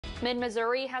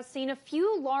Mid-Missouri has seen a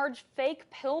few large fake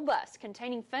pill busts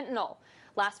containing fentanyl.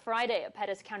 Last Friday, a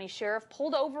Pettis County sheriff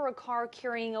pulled over a car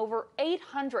carrying over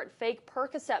 800 fake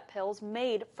Percocet pills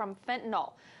made from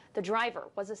fentanyl. The driver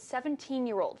was a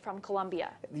 17-year-old from Columbia.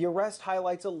 The arrest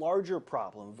highlights a larger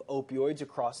problem of opioids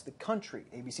across the country.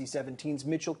 ABC 17's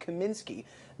Mitchell Kaminsky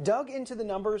dug into the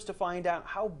numbers to find out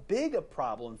how big a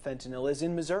problem fentanyl is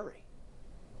in Missouri.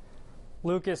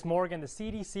 Lucas Morgan, the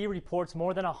CDC reports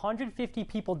more than 150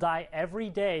 people die every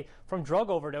day from drug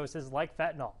overdoses like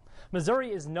fentanyl.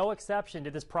 Missouri is no exception to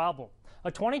this problem.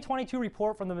 A 2022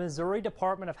 report from the Missouri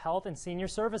Department of Health and Senior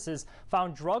Services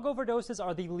found drug overdoses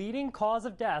are the leading cause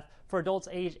of death for adults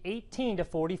aged 18 to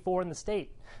 44 in the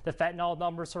state. The fentanyl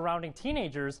numbers surrounding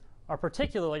teenagers are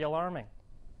particularly alarming.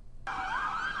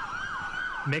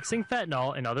 Mixing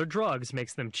fentanyl and other drugs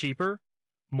makes them cheaper,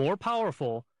 more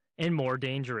powerful, and more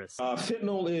dangerous.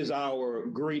 Fentanyl is our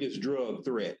greatest drug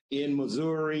threat in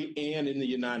Missouri and in the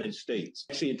United States.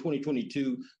 Actually, in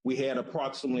 2022, we had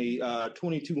approximately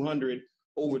 2,200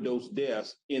 overdose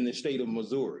deaths in the state of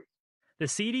Missouri. The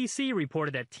CDC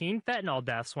reported that teen fentanyl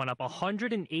deaths went up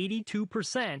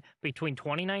 182% between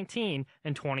 2019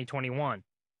 and 2021.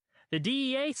 The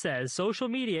DEA says social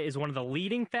media is one of the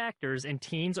leading factors in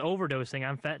teens overdosing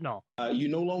on fentanyl. You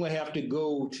no longer have to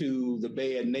go to the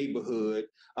bad neighborhood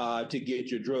to get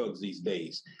your drugs these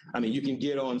days. I mean, you can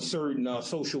get on certain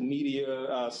social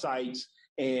media sites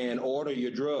and order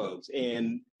your drugs,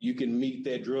 and you can meet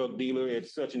that drug dealer at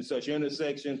such and such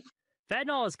intersection.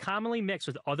 Fentanyl is commonly mixed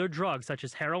with other drugs such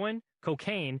as heroin,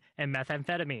 cocaine, and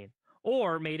methamphetamine,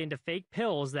 or made into fake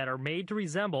pills that are made to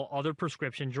resemble other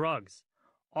prescription drugs.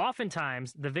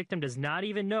 Oftentimes, the victim does not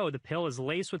even know the pill is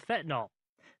laced with fentanyl.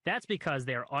 That's because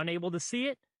they are unable to see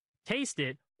it, taste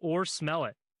it, or smell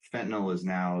it. Fentanyl is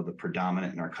now the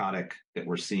predominant narcotic that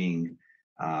we're seeing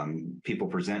people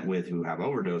present with who have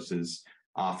overdoses.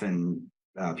 Often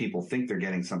people think they're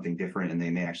getting something different and they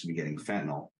may actually be getting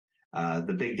fentanyl.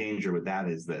 The big danger with that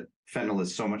is that fentanyl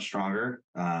is so much stronger,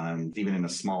 even in a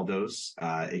small dose,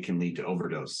 it can lead to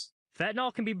overdose.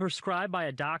 Fentanyl can be prescribed by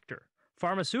a doctor.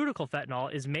 Pharmaceutical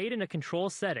fentanyl is made in a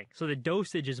controlled setting, so the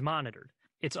dosage is monitored.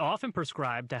 It's often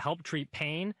prescribed to help treat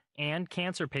pain and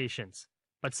cancer patients.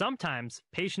 But sometimes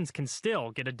patients can still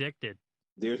get addicted.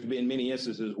 There's been many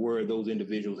instances where those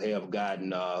individuals have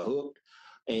gotten hooked,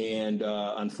 and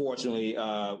unfortunately,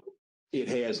 it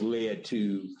has led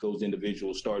to those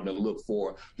individuals starting to look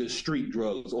for the street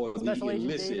drugs or Special the Agent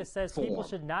illicit data says form. people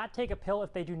should not take a pill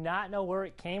if they do not know where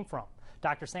it came from.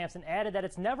 Dr. Sampson added that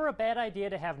it's never a bad idea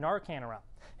to have Narcan around.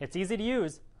 It's easy to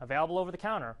use, available over the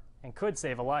counter, and could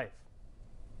save a life.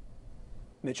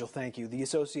 Mitchell, thank you. The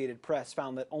Associated Press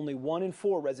found that only 1 in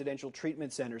 4 residential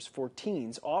treatment centers for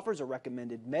teens offers a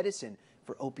recommended medicine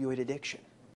for opioid addiction.